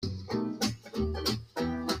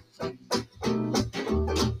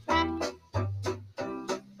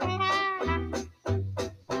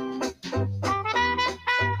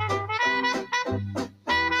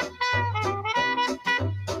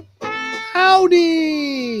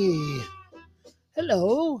Howdy!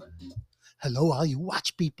 Hello. Hello, all you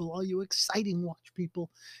watch people, all you exciting watch people.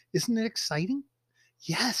 Isn't it exciting?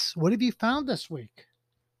 Yes. What have you found this week?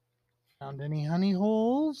 Found any honey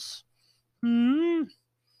holes? Hmm.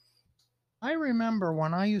 I remember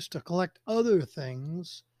when I used to collect other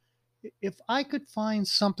things, if I could find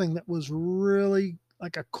something that was really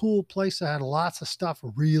like a cool place that had lots of stuff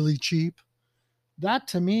really cheap, that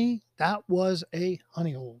to me, that was a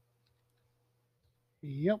honey hole.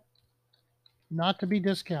 Yep. Not to be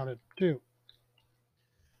discounted, too.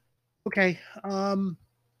 Okay.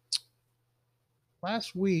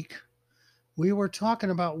 Last week we were talking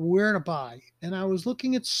about where to buy, and I was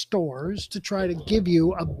looking at stores to try to give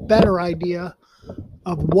you a better idea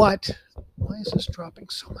of why is this dropping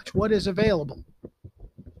so much? What is available.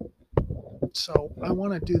 So I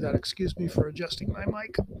want to do that. Excuse me for adjusting my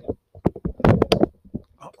mic.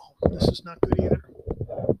 Oh, this is not good either.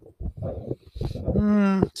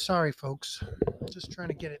 Sorry, folks. Just trying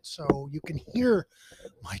to get it so you can hear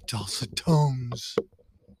my dulcet tones.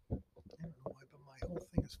 I don't know why, but my whole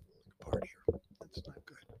thing is falling apart here. That's not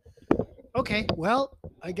good. Okay, well,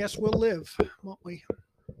 I guess we'll live, won't we?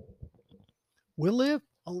 We'll live.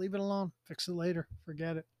 I'll leave it alone. Fix it later.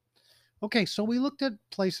 Forget it. Okay, so we looked at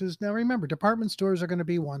places. Now remember, department stores are going to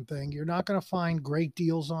be one thing. You're not going to find great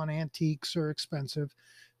deals on antiques or expensive.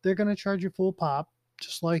 They're going to charge you full pop,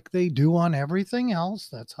 just like they do on everything else.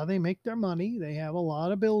 That's how they make their money. They have a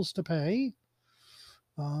lot of bills to pay.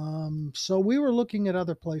 So we were looking at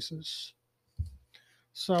other places.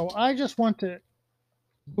 So I just went to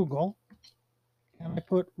Google and I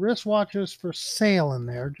put wristwatches for sale in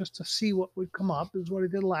there just to see what would come up, is what I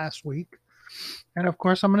did last week. And of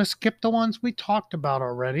course, I'm going to skip the ones we talked about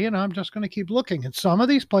already, and I'm just going to keep looking. And some of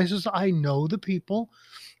these places, I know the people,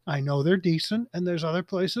 I know they're decent, and there's other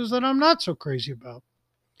places that I'm not so crazy about.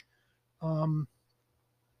 Um,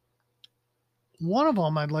 One of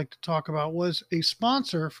them I'd like to talk about was a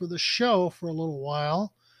sponsor for the show for a little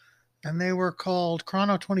while, and they were called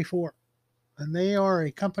Chrono 24. And they are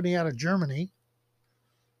a company out of Germany.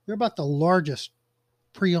 They're about the largest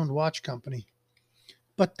pre owned watch company,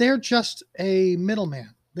 but they're just a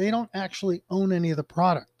middleman. They don't actually own any of the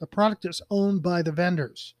product. The product is owned by the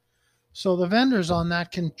vendors. So the vendors on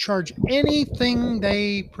that can charge anything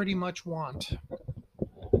they pretty much want.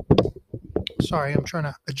 Sorry, I'm trying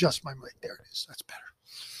to adjust my mic. There it is. That's better.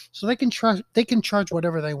 So they can charge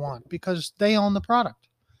whatever they want because they own the product.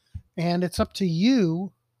 And it's up to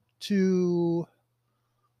you to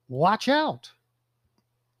watch out.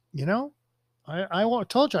 You know, I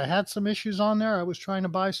told you I had some issues on there. I was trying to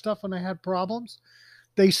buy stuff and I had problems.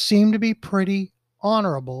 They seem to be pretty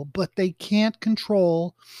honorable, but they can't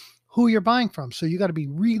control who you're buying from. So you got to be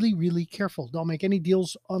really, really careful. Don't make any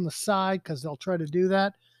deals on the side because they'll try to do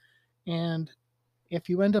that. And if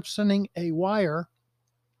you end up sending a wire,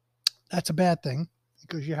 that's a bad thing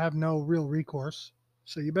because you have no real recourse.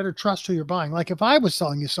 So you better trust who you're buying. Like if I was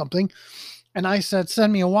selling you something and I said,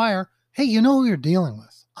 send me a wire, hey, you know who you're dealing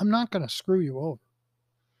with. I'm not going to screw you over.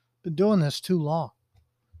 Been doing this too long.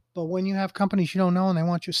 But when you have companies you don't know and they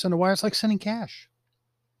want you to send a wire, it's like sending cash.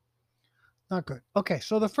 Not good. Okay,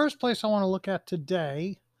 so the first place I want to look at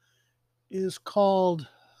today is called,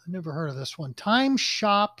 I never heard of this one, Time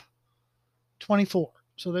Shop 24.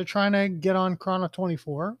 So they're trying to get on Chrono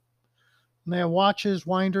 24. And they have watches,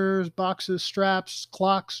 winders, boxes, straps,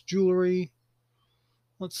 clocks, jewelry.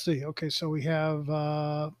 Let's see. Okay, so we have,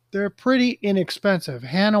 they're pretty inexpensive.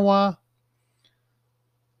 Hanawa.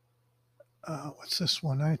 What's this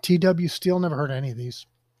one? TW Steel. Never heard of any of these.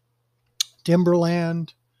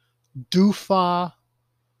 Timberland. Dufa.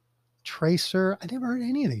 Tracer. I never heard of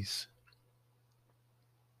any of these.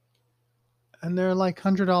 And they're like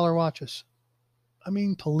 $100 watches. I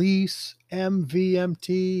mean, Police,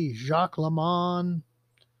 MVMT, Jacques Lemon.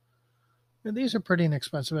 And these are pretty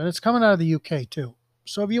inexpensive. And it's coming out of the UK too.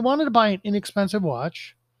 So if you wanted to buy an inexpensive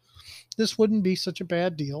watch, this wouldn't be such a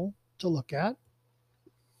bad deal to look at.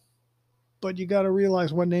 But you got to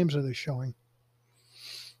realize what names are they showing.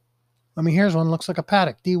 I mean, here's one. Looks like a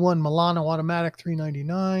Patek D1 Milano Automatic,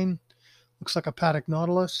 $399. Looks like a Patek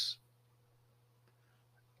Nautilus.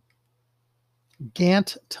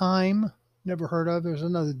 Gant Time, never heard of. There's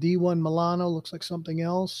another D1 Milano, looks like something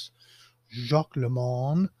else. Jacques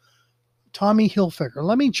Lemon. Tommy Hilfiger.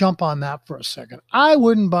 Let me jump on that for a second. I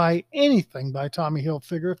wouldn't buy anything by Tommy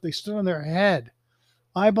Hilfiger if they stood on their head.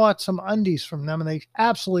 I bought some undies from them and they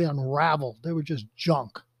absolutely unraveled. They were just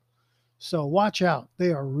junk. So watch out.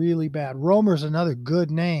 They are really bad. Romer's another good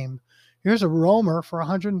name. Here's a Romer for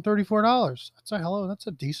 $134. That's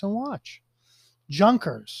a decent watch.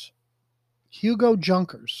 Junkers. Hugo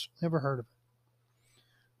Junkers. Never heard of it.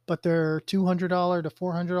 but they're $200 to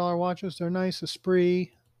 $400 watches. They're nice.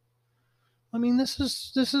 Esprit. I mean, this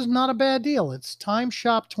is not a bad deal. It's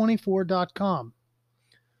timeshop24.com.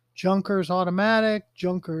 Junkers Automatic,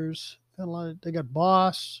 Junkers. They got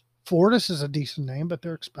Boss. Fortis is a decent name, but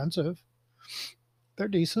they're expensive. They're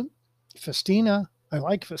decent. Festina. I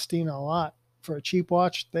like Festina a lot. For a cheap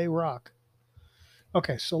watch, they rock.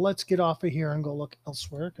 Okay, so let's get off of here and go look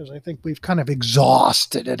elsewhere because I think we've kind of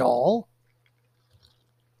exhausted it all.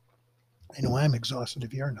 I know I'm exhausted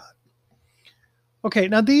if you're not. Okay,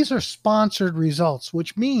 now these are sponsored results,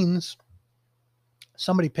 which means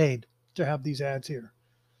somebody paid to have these ads here.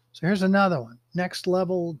 So here's another one. Next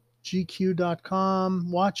Level GQ.com,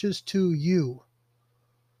 Watches to You.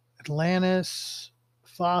 Atlantis,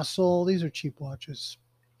 Fossil, these are cheap watches.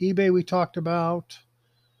 eBay we talked about.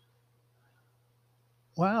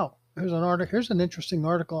 Wow, here's an article. Here's an interesting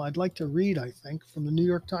article I'd like to read, I think, from the New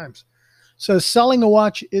York Times. It says selling a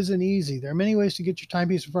watch isn't easy. There are many ways to get your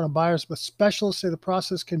timepiece in front of buyers, but specialists say the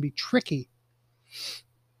process can be tricky.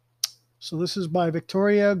 So this is by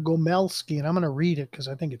Victoria Gomelski, and I'm going to read it because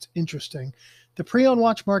I think it's interesting. The pre-owned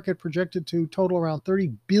watch market, projected to total around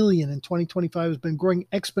 $30 billion in 2025, has been growing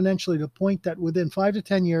exponentially to the point that within 5 to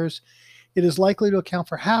 10 years, it is likely to account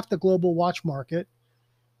for half the global watch market.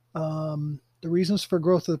 The reasons for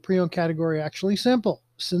growth of the pre-owned category are actually simple.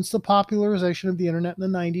 Since the popularization of the internet in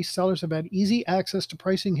the 90s, sellers have had easy access to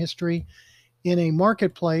pricing history in a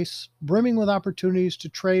marketplace brimming with opportunities to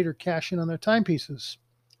trade or cash in on their timepieces.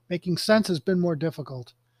 Making sense has been more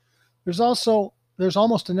difficult. There's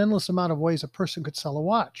almost an endless amount of ways a person could sell a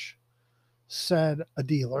watch, said a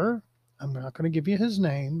dealer. I'm not going to give you his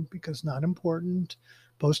name because not important.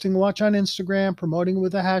 Posting a watch on Instagram, promoting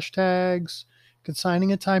with the hashtags,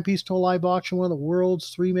 consigning a timepiece to a live auction in one of the world's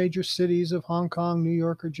 3 major cities of Hong Kong, New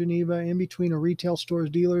York, or Geneva, in between a retail stores,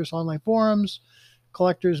 dealers, online forums,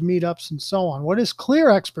 collectors, meetups, and so on. What is clear,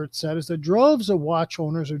 experts said, is that droves of watch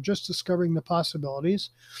owners are just discovering the possibilities,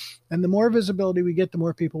 and the more visibility we get, the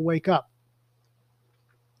more people wake up.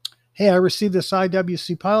 Hey, I received this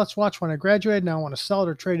IWC Pilot's watch when I graduated. Now I want to sell it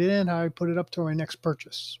or trade it in. How do I put it up to my next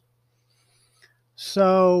purchase?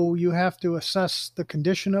 So you have to assess the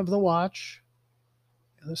condition of the watch.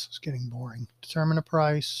 This is getting boring. Determine a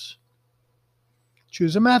price.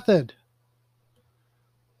 Choose a method.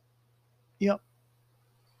 Yep.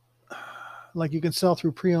 Like you can sell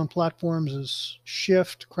through pre-owned platforms as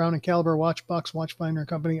Shift, Crown and Caliber, Watchbox, Watchfinder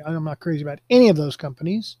Company. I'm not crazy about any of those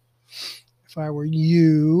companies. If I were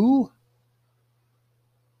you,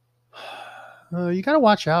 you got to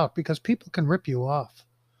watch out because people can rip you off.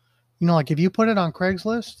 You know, like if you put it on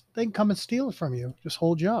Craigslist, they can come and steal it from you. Just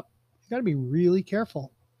hold you up. You got to be really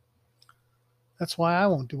careful. That's why I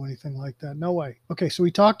won't do anything like that. No way. Okay, so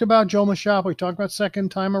we talked about Joma Shop. We talked about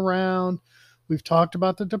Second Time Around. We've talked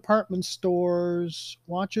about the department stores.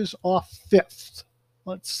 Watches Off Fifth.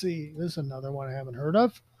 Let's see. There's another one I haven't heard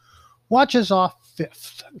of. Watches Off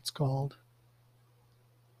Fifth, it's called.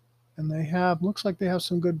 And they have, looks like they have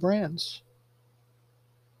some good brands.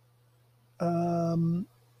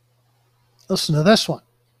 Listen to this one.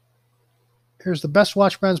 Here's the best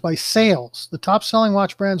watch brands by sales. The top selling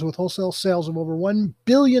watch brands with wholesale sales of over $1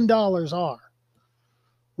 billion are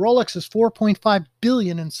Rolex is $4.5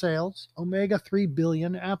 billion in sales, Omega $3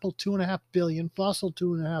 billion, Apple $2.5 billion, Fossil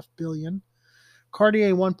 $2.5 billion,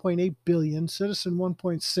 Cartier $1.8 billion, Citizen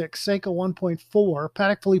 $1.6, Seiko $1.4,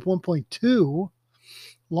 Patek Philippe $1.2,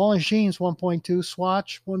 Longines $1.2,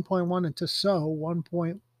 Swatch $1.1, and Tissot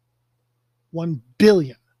 $1.1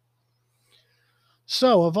 billion.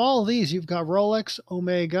 So of all of these, you've got Rolex,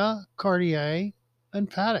 Omega, Cartier, and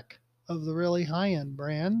Patek of the really high-end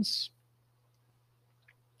brands.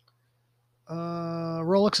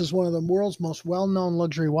 Rolex is one of the world's most well-known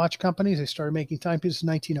luxury watch companies. They started making timepieces in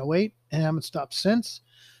 1908 and haven't stopped since.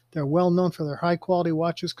 They're well known for their high-quality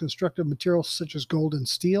watches constructed of materials such as gold and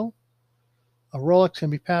steel. A Rolex can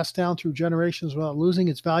be passed down through generations without losing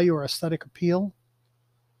its value or aesthetic appeal.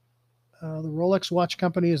 The Rolex Watch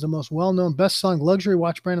Company is the most well-known, best-selling luxury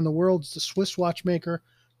watch brand in the world. It's a Swiss watchmaker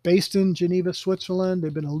based in Geneva, Switzerland.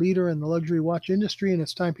 They've been a leader in the luxury watch industry, and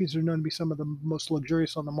its timepieces are known to be some of the most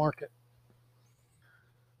luxurious on the market.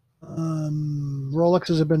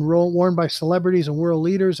 Rolexes have been worn by celebrities and world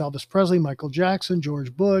leaders: Elvis Presley, Michael Jackson,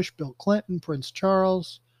 George Bush, Bill Clinton, Prince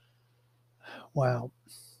Charles. Wow.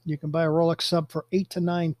 You can buy a Rolex sub for $8,000 to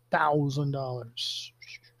 $9,000.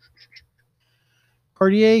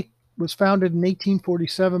 Cartier was founded in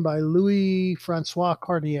 1847 by Louis-Francois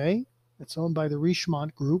Cartier. It's owned by the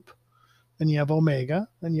Richemont Group. Then you have Omega.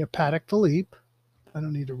 Then you have Patek Philippe. I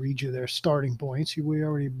don't need to read you their starting points. We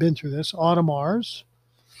already been through this. Audemars,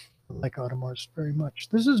 I like Audemars very much.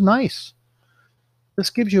 This is nice. This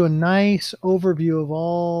gives you a nice overview of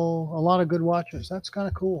a lot of good watches. That's kind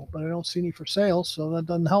of cool, but I don't see any for sale, so that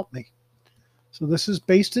doesn't help me. So this is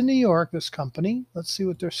based in New York, this company. Let's see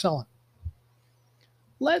what they're selling.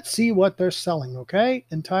 Let's see what they're selling, okay?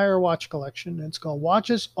 Entire watch collection. It's called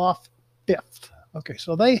Watches Off Fifth. Okay,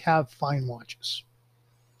 so they have fine watches.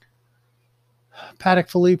 Patek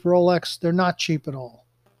Philippe, Rolex, they're not cheap at all.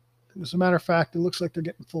 As a matter of fact, it looks like they're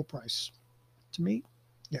getting full price. To me,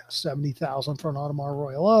 yeah, $70,000 for an Audemars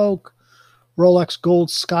Royal Oak. Rolex Gold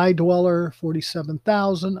Sky Dweller,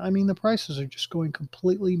 $47,000. I mean, the prices are just going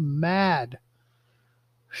completely mad.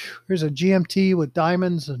 Here's a GMT with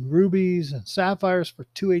diamonds and rubies and sapphires for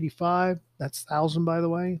 $285. That's 1,000, by the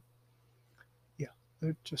way. Yeah,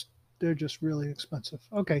 they're just really expensive.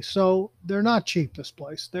 Okay, so they're not cheap, this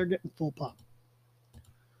place. They're getting full pop.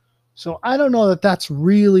 So I don't know that that's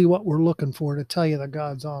really what we're looking for, to tell you the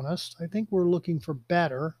God's honest. I think we're looking for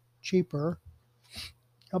better, cheaper.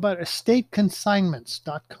 How about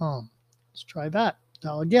estateconsignments.com? Let's try that.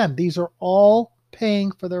 Now, again, these are all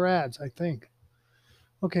paying for their ads, I think.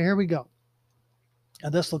 Okay, here we go. Now,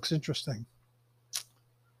 this looks interesting.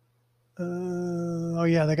 Oh,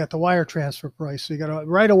 yeah, they got the wire transfer price. So you got to,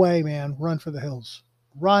 right away, man, run for the hills.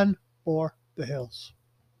 Run for the hills.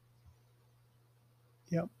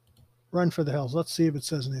 Yep. Run for the hills. Let's see if it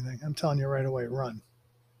says anything. I'm telling you right away, run.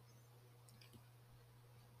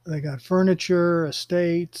 They got furniture,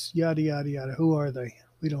 estates, yada, yada, yada. Who are they?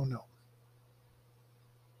 We don't know.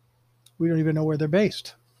 We don't even know where they're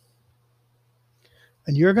based.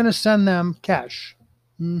 And you're going to send them cash.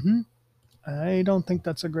 I don't think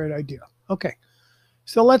that's a great idea. Okay,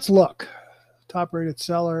 so let's look. Top rated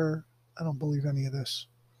seller. I don't believe any of this.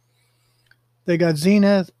 They got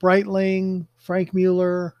Zenith, Breitling, Frank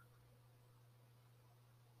Mueller,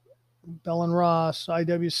 Bell & Ross,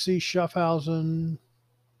 IWC, Schaffhausen.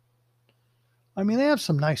 I mean, they have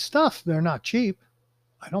some nice stuff. They're not cheap.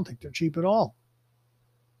 I don't think they're cheap at all.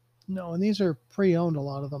 No, and these are pre-owned, a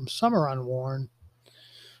lot of them. Some are unworn.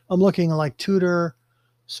 I'm looking at like Tudor,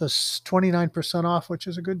 so 29% off, which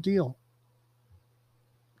is a good deal.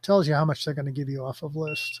 Tells you how much they're going to give you off of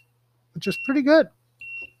list, which is pretty good.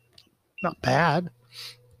 Not bad.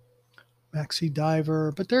 Maxi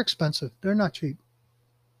Diver, but they're expensive. They're not cheap.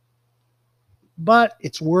 But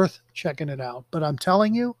it's worth checking it out. But I'm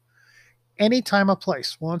telling you, anytime a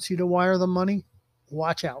place wants you to wire them money,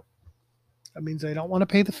 watch out. That means they don't want to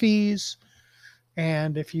pay the fees.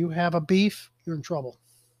 And if you have a beef, you're in trouble.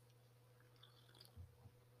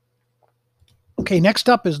 Okay, next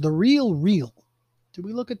up is the Real Real. Did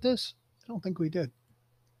we look at this? I don't think we did.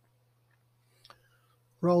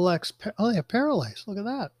 Rolex. Oh, they have Paralays. Look at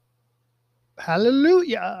that.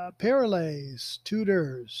 Hallelujah. Paralays.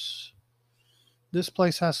 Tudors. This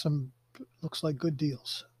place has some, looks like good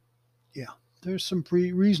deals. Yeah, there's some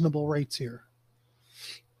reasonable rates here.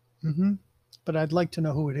 But I'd like to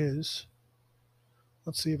know who it is.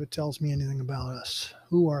 Let's see if it tells me anything about us.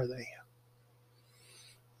 Who are they?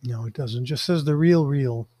 No, it doesn't. It just says the Real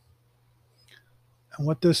Real. And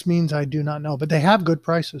what this means, I do not know. But they have good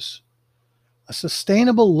prices. A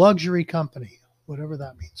sustainable luxury company, whatever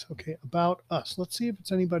that means. Okay, about us. Let's see if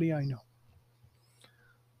it's anybody I know.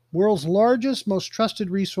 World's largest, most trusted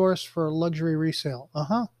resource for luxury resale.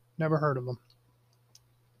 Never heard of them.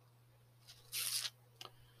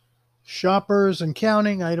 Shoppers and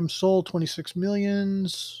counting. Items sold, 26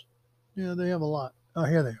 millions. Yeah, they have a lot. Oh,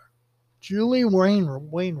 here they are. Julie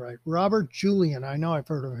Wainwright. Robert Julian. I know I've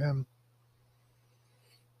heard of him.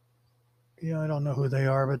 Yeah, I don't know who they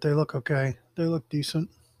are, but they look okay. They look decent.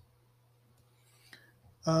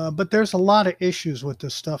 But there's a lot of issues with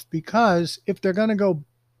this stuff, because if they're going to go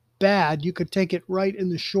bad, you could take it right in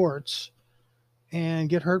the shorts and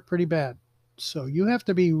get hurt pretty bad. So you have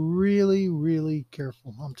to be really, really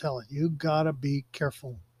careful. I'm telling you, you gotta be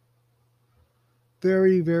careful.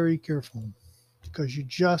 Very, very careful, because you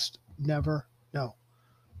just never know.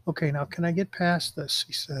 Okay, now can I get past this?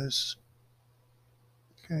 He says.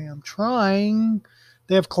 Okay, I'm trying.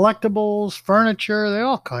 They have collectibles, furniture, they have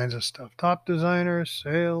all kinds of stuff. Top designers,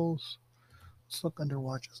 sales. Let's look under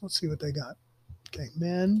watches. Let's see what they got. Okay,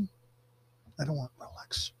 men. I don't want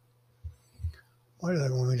Rolex. Why do they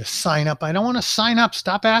want me to sign up? I don't want to sign up.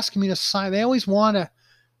 Stop asking me to sign. They always want to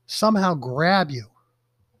somehow grab you.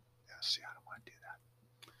 Yeah, see, I don't want to do that.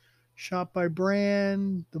 Shop by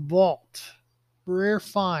brand, the Vault. Rare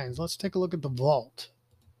finds. Let's take a look at the Vault.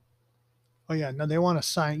 Oh, yeah, no, they want to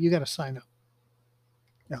sign. You got to sign up.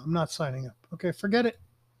 Yeah, I'm not signing up. Okay, forget it.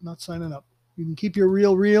 I'm not signing up. You can keep your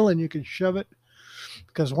Real Real and you can shove it,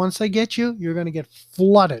 because once they get you, you're going to get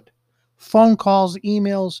flooded phone calls,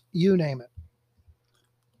 emails, you name it.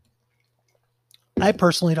 I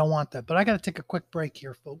personally don't want that, but I got to take a quick break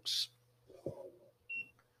here, folks.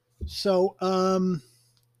 So,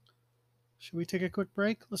 should we take a quick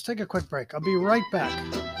break? Let's take a quick break. I'll be right back.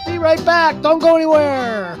 Be right back. Don't go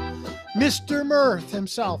anywhere. Mr. Mirth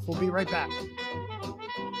himself will be right back.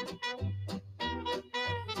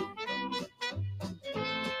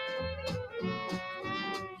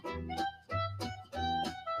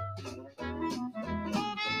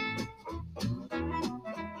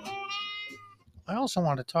 I also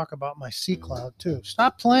want to talk about my C Cloud too.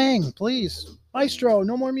 Stop playing, please. Maestro,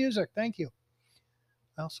 no more music. Thank you.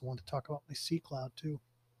 I also want to talk about my C Cloud too.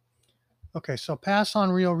 Okay, so pass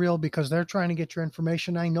on Real because they're trying to get your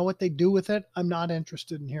information. I know what they do with it. I'm not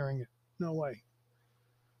interested in hearing it. No way.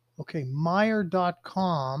 Okay,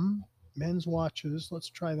 Meijer.com, men's watches. Let's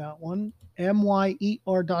try that one. MYER.com.au.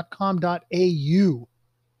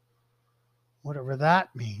 Whatever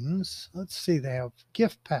that means. Let's see. They have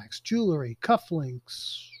gift packs, jewelry,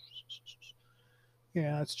 cufflinks.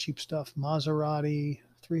 Yeah, it's cheap stuff. Maserati,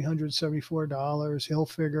 $374.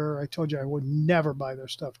 Hilfiger. I told you I would never buy their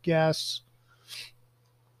stuff. Guess.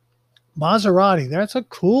 Maserati. That's a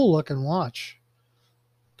cool looking watch.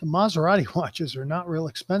 The Maserati watches are not real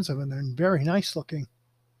expensive and they're very nice looking.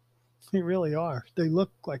 They really are. They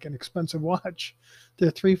look like an expensive watch.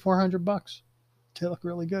 They're $300-400. They look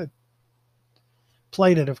really good.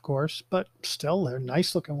 Plated, of course, but still, they're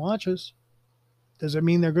nice looking watches. Does it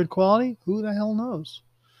mean they're good quality? Who the hell knows?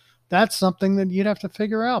 That's something that you'd have to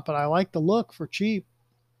figure out, but I like the look for cheap.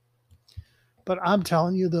 But I'm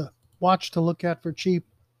telling you, the watch to look at for cheap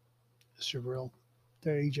is real.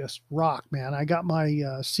 They just rock, man. I got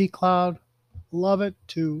my C Cloud. Love it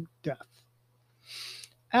to death.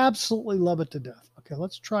 Absolutely love it to death. Okay,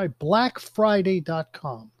 let's try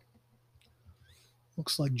BlackFriday.com.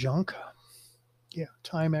 Looks like junk. Yeah,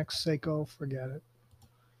 Timex, Seiko, forget it.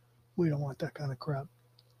 We don't want that kind of crap.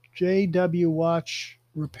 JW Watch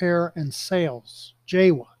Repair and Sales.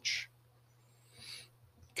 J-Watch.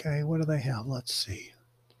 Okay, what do they have? Let's see.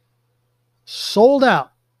 Sold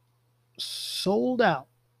out. Sold out.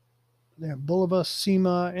 They have Bulova,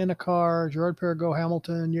 SEMA, Inocar, Girard-Perregaux,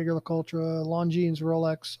 Hamilton, Jaeger-LeCoultre, Longines,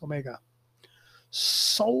 Rolex, Omega.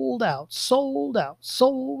 Sold out. Sold out.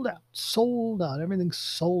 Sold out. Sold out. Everything's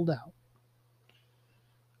sold out.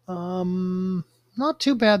 Not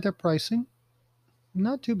too bad, their pricing.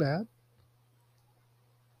 Not too bad.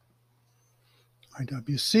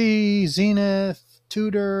 IWC, Zenith,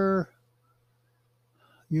 Tudor,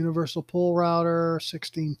 Universal Pull Router,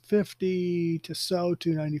 1650, Tissot,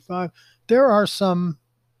 295. There are some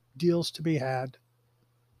deals to be had.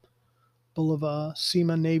 Bulova,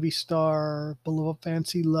 SEMA Navy Star, Bulova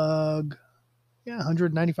Fancy Lug. Yeah,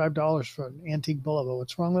 $195 for an antique Bulova.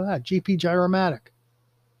 What's wrong with that? GP Gyromatic.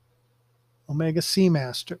 Omega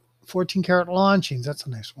Seamaster. 14 karat Longines. That's a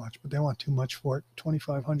nice watch, but they want too much for it.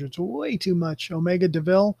 2,500 is way too much. Omega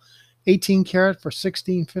DeVille, 18 karat for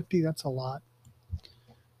 1650. That's a lot.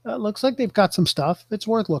 Looks like they've got some stuff. It's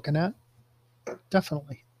worth looking at.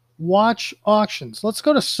 Definitely. Watch auctions. Let's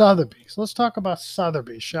go to Sotheby's. Let's talk about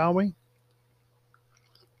Sotheby's, shall we?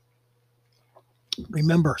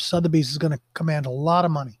 Remember, Sotheby's is going to command a lot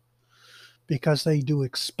of money because they do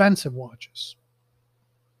expensive watches.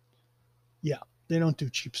 Yeah, they don't do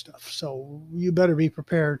cheap stuff. So you better be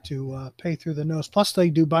prepared to pay through the nose. Plus, they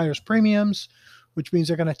do buyer's premiums, which means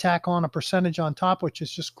they're going to tack on a percentage on top, which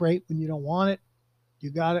is just great when you don't want it. You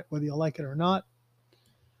got it, whether you like it or not.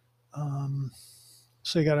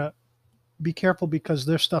 So you got to be careful because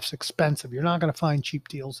their stuff's expensive. You're not going to find cheap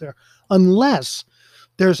deals there unless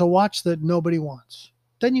there's a watch that nobody wants.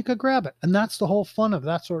 Then you could grab it. And that's the whole fun of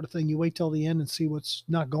that sort of thing. You wait till the end and see what's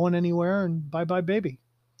not going anywhere and bye-bye, baby.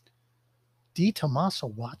 Di Tommaso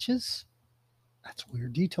watches? That's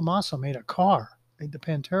weird. Di Tommaso made a car, made the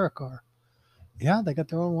Pantera car. Yeah, they got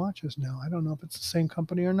their own watches now. I don't know if it's the same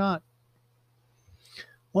company or not.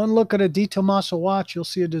 One look at a Di Tommaso watch, you'll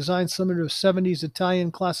see a design similar to a 70s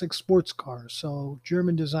Italian classic sports car. So,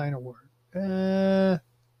 German designer word. They're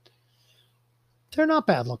not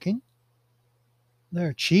bad looking.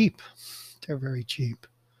 They're cheap. They're very cheap.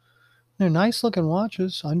 They're nice looking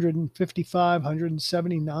watches. 155,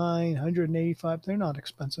 179, 185. They're not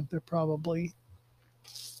expensive. They're probably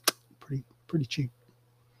pretty cheap.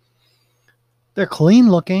 They're clean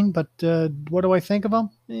looking, but what do I think of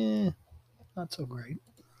them? Not so great.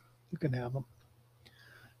 You can have them.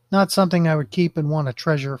 Not something I would keep and want to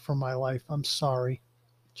treasure for my life. I'm sorry.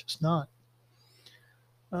 Just not.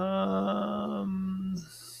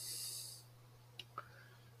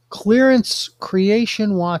 Clearance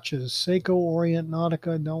creation watches. Seiko, Orient,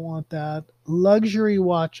 Nautica. Don't want that. Luxury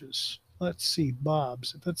watches. Let's see.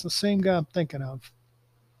 Bob's. If it's the same guy I'm thinking of,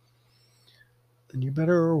 then you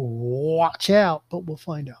better watch out, but we'll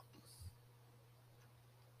find out.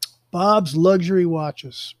 Bob's luxury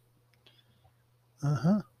watches.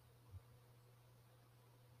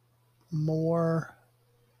 More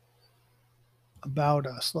about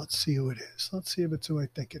us. Let's see who it is. Let's see if it's who I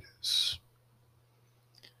think it is.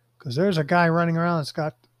 Because there's a guy running around that's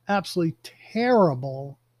got absolutely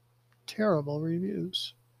terrible, terrible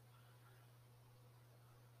reviews.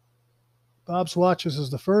 Bob's Watches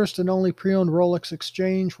is the first and only pre-owned Rolex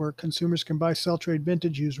exchange where consumers can buy, sell, trade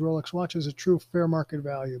vintage, used Rolex watches at true fair market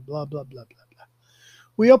value. Blah, blah, blah, blah, blah.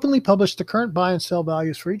 We openly publish the current buy and sell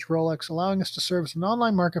values for each Rolex, allowing us to serve as an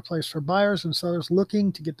online marketplace for buyers and sellers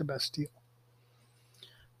looking to get the best deal.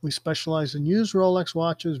 We specialize in used Rolex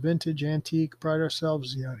watches, vintage, antique, pride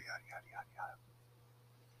ourselves, yada, yada, yada, yada,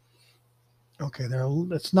 yada. Okay,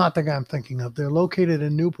 that's not the guy I'm thinking of. They're located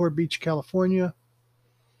in Newport Beach, California,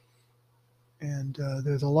 and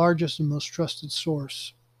they're the largest and most trusted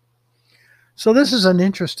source. So this is an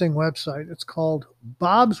interesting website. It's called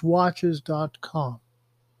bobswatches.com.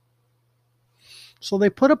 So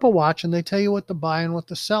they put up a watch and they tell you what the buy and what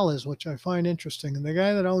the sell is, which I find interesting. And the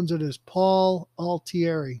guy that owns it is Paul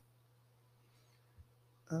Altieri.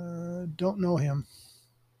 Don't know him,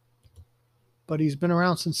 but he's been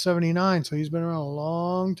around since '79, so he's been around a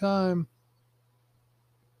long time.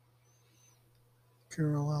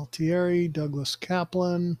 Carol Altieri, Douglas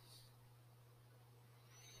Kaplan.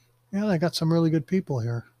 Yeah, they got some really good people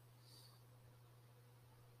here.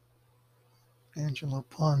 Angela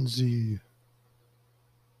Ponzi.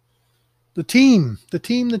 The team.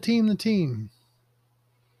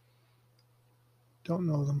 Don't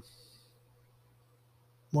know them.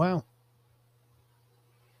 Wow.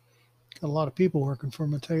 Got a lot of people working for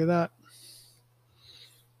them, I'll tell you that.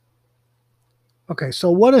 Okay, so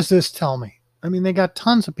what does this tell me? I mean, they got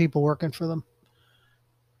tons of people working for them.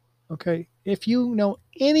 Okay, if you know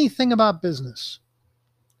anything about business,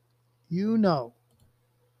 you know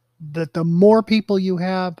that the more people you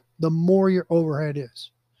have, the more your overhead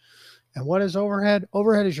is. And what is overhead?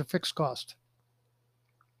 Overhead is your fixed cost.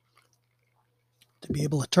 To be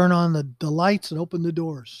able to turn on the lights and open the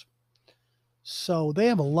doors. So they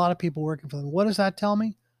have a lot of people working for them. What does that tell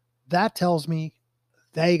me? That tells me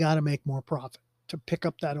they got to make more profit to pick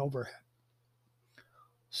up that overhead.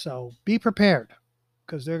 So be prepared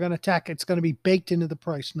because they're going to attack. It's going to be baked into the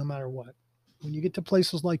price no matter what. When you get to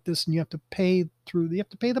places like this and you have to pay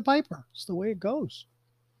the piper. It's the way it goes.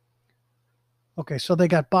 Okay, so they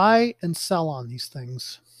got buy and sell on these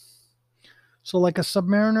things. So like a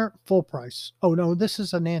Submariner, full price. Oh no, this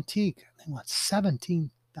is an antique. They want $17,000.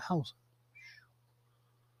 Wow.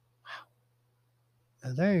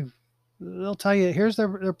 And they'll tell you, here's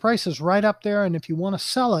their prices right up there, and if you want to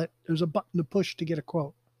sell it, there's a button to push to get a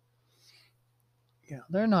quote. Yeah,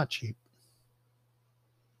 they're not cheap.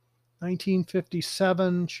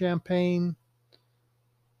 1957 Champagne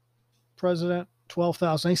President,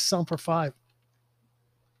 $12,000. They sell them for $5,000.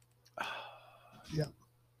 Yeah.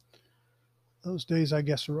 Those days, I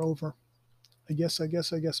guess, are over. I guess. Okay,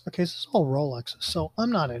 this is all Rolexes, so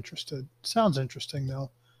I'm not interested. Sounds interesting,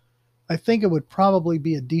 though. I think it would probably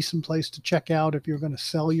be a decent place to check out if you're going to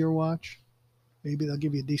sell your watch. Maybe they'll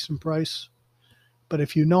give you a decent price. But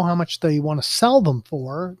if you know how much they want to sell them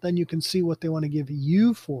for, then you can see what they want to give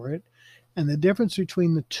you for it. And the difference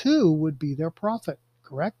between the two would be their profit,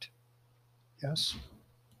 correct? Yes.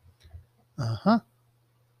 Uh-huh.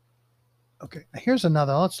 Okay, here's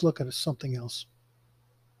another. Let's look at something else.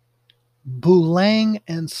 Boulang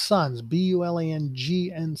and Sons,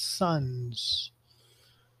 Bulang and Sons.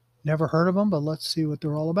 Never heard of them, but let's see what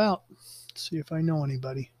they're all about. Let's see if I know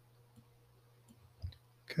anybody.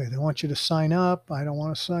 Okay, they want you to sign up. I don't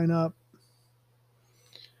want to sign up.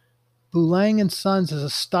 Boulang and Sons is a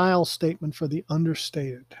style statement for the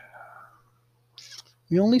understated.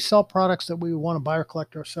 We only sell products that we want to buy or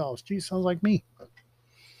collect ourselves. Gee, sounds like me.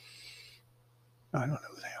 I don't know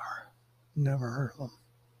who they are. Never heard of them.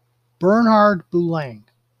 Bernhard Boulang.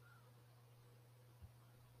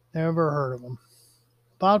 Never heard of them.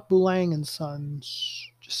 About Boulang and Sons.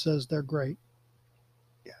 Just says they're great.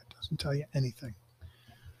 Yeah, it doesn't tell you anything.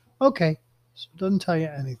 Okay, so it doesn't tell you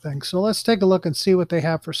anything. So let's take a look and see what they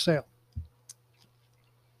have for sale.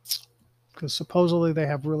 Because supposedly they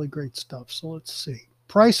have really great stuff. So let's see.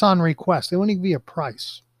 Price on request. They won't even be a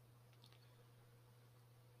price.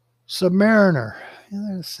 Submariner. Yeah,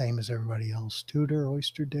 they're the same as everybody else. Tudor,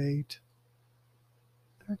 Oyster Date.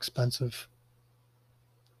 They're expensive.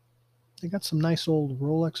 They got some nice old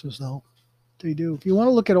Rolexes, though. They do. If you want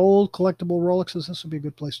to look at old collectible Rolexes, this would be a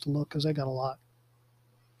good place to look because they got a lot.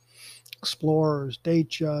 Explorers,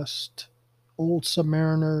 Datejust, old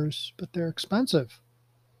Submariners, but they're expensive.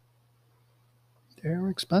 They're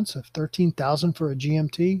expensive. $13,000 for a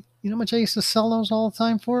GMT. You know how much I used to sell those all the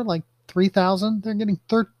time for? Like $3,000. They're getting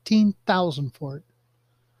 $13,000 for it.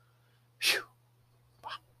 Whew.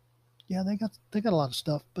 Wow. Yeah, they got a lot of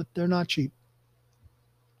stuff, but they're not cheap.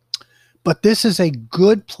 But this is a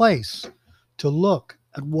good place to look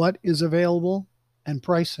at what is available and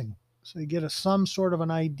pricing, so you get some sort of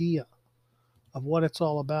an idea of what it's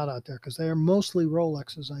all about out there, because they are mostly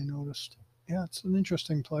Rolexes, I noticed. Yeah, it's an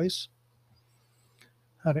interesting place.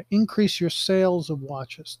 How to increase your sales of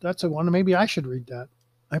watches. That's a one. Maybe I should read that.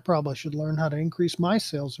 I probably should learn how to increase my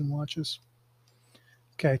sales in watches.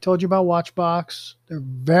 Okay, I told you about Watchbox. They're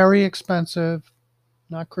very expensive.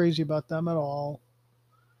 Not crazy about them at all.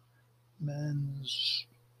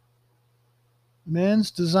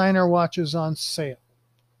 Men's designer watches on sale.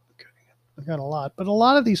 Okay, I've got a lot, but a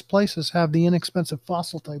lot of these places have the inexpensive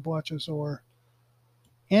fossil type watches or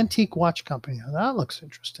Antique Watch Company. Now that looks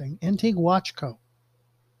interesting. Antique Watch Co.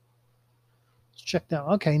 Let's check that.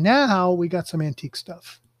 Okay, now we got some antique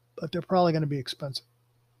stuff, but they're probably going to be expensive.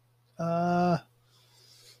 Yeah,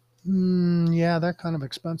 they're kind of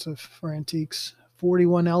expensive for antiques.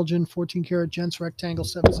 41 Elgin, 14 karat gents rectangle,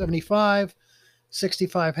 775.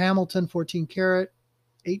 65 Hamilton, 14 karat,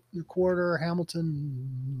 8 1/4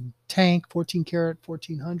 Hamilton tank, 14 karat,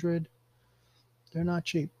 1400. They're not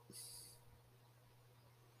cheap.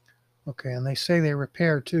 Okay, and they say they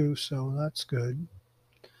repair too, so that's good.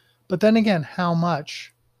 But then again, how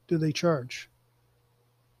much do they charge?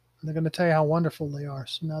 And they're going to tell you how wonderful they are.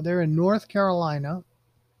 So now they're in North Carolina.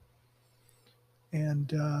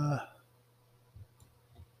 And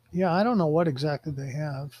yeah, I don't know what exactly they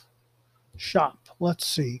have. Shop. Let's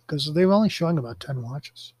see, because they're only showing about 10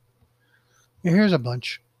 watches. Yeah, here's a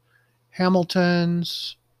bunch.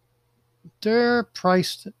 Hamiltons. They're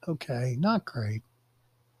priced okay, not great.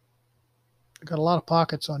 They got a lot of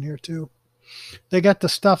pockets on here too. They got the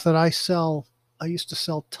stuff that I sell. I used to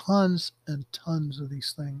sell tons and tons of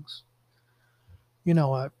these things. You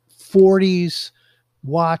know, a 40s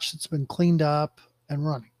watch that's been cleaned up and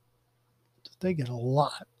running. They get a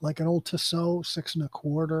lot, like an old Tissot 6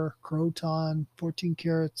 1/4, Croton 14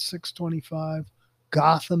 karat 625,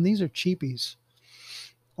 Gotham. These are cheapies.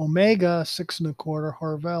 Omega 6 1/4,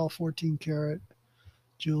 Harvel 14 karat,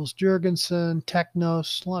 Jules Jurgensen,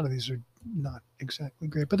 Technos. A lot of these are not exactly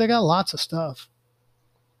great, but they got lots of stuff.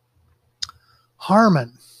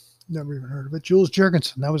 Harman, never even heard of it. Jules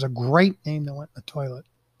Jurgensen, that was a great name that went in the toilet.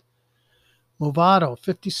 Movado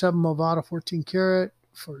 57 Movado 14 karat.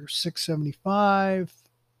 For 675.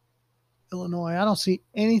 Illinois. I don't see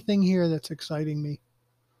anything here that's exciting me.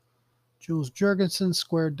 Jules Jurgensen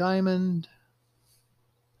Square Diamond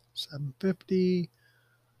 750.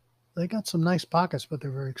 They got some nice pockets, but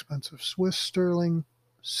they're very expensive. Swiss Sterling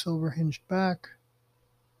silver hinged back.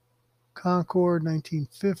 Concord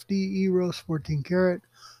 1950. Eros 14 karat.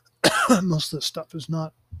 Most of the stuff is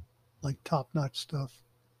not like top-notch stuff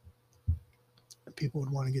that people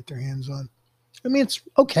would want to get their hands on. I mean, it's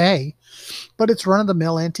okay, but it's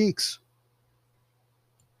run-of-the-mill antiques.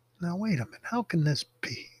 Now, wait a minute. How can this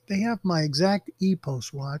be? They have my exact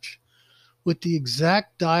EPOS watch with the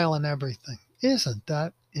exact dial and everything. Isn't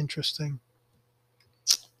that interesting?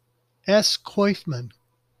 S. Koifman.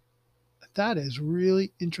 That is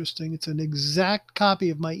really interesting. It's an exact copy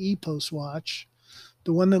of my EPOS watch,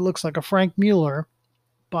 the one that looks like a Frank Mueller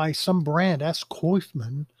by some brand, S.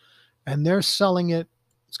 Koifman, and they're selling it.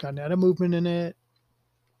 It's got an movement in it.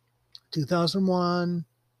 2001.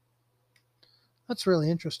 That's really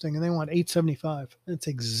interesting. And they want $875. It's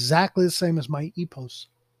exactly the same as my EPOS.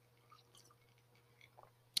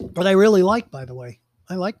 But I really like, by the way,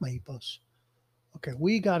 I like my EPOS. Okay,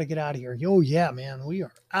 we got to get out of here. Oh, yeah, man. We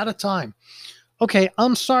are out of time. Okay,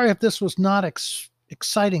 I'm sorry if this was not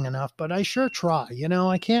exciting enough, but I sure try. You know,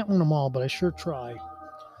 I can't win them all, but I sure try.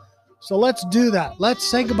 So let's do that. Let's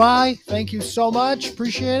say goodbye. Thank you so much.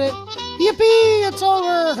 Appreciate it. Yippee! It's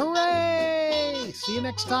over. Hooray! See you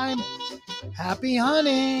next time. Happy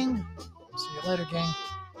hunting. See you later, gang.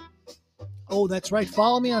 Oh, that's right.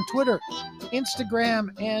 Follow me on Twitter,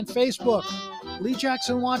 Instagram, and Facebook.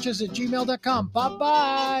 LeeJacksonWatches@gmail.com.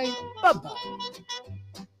 Bye-bye. Bye-bye.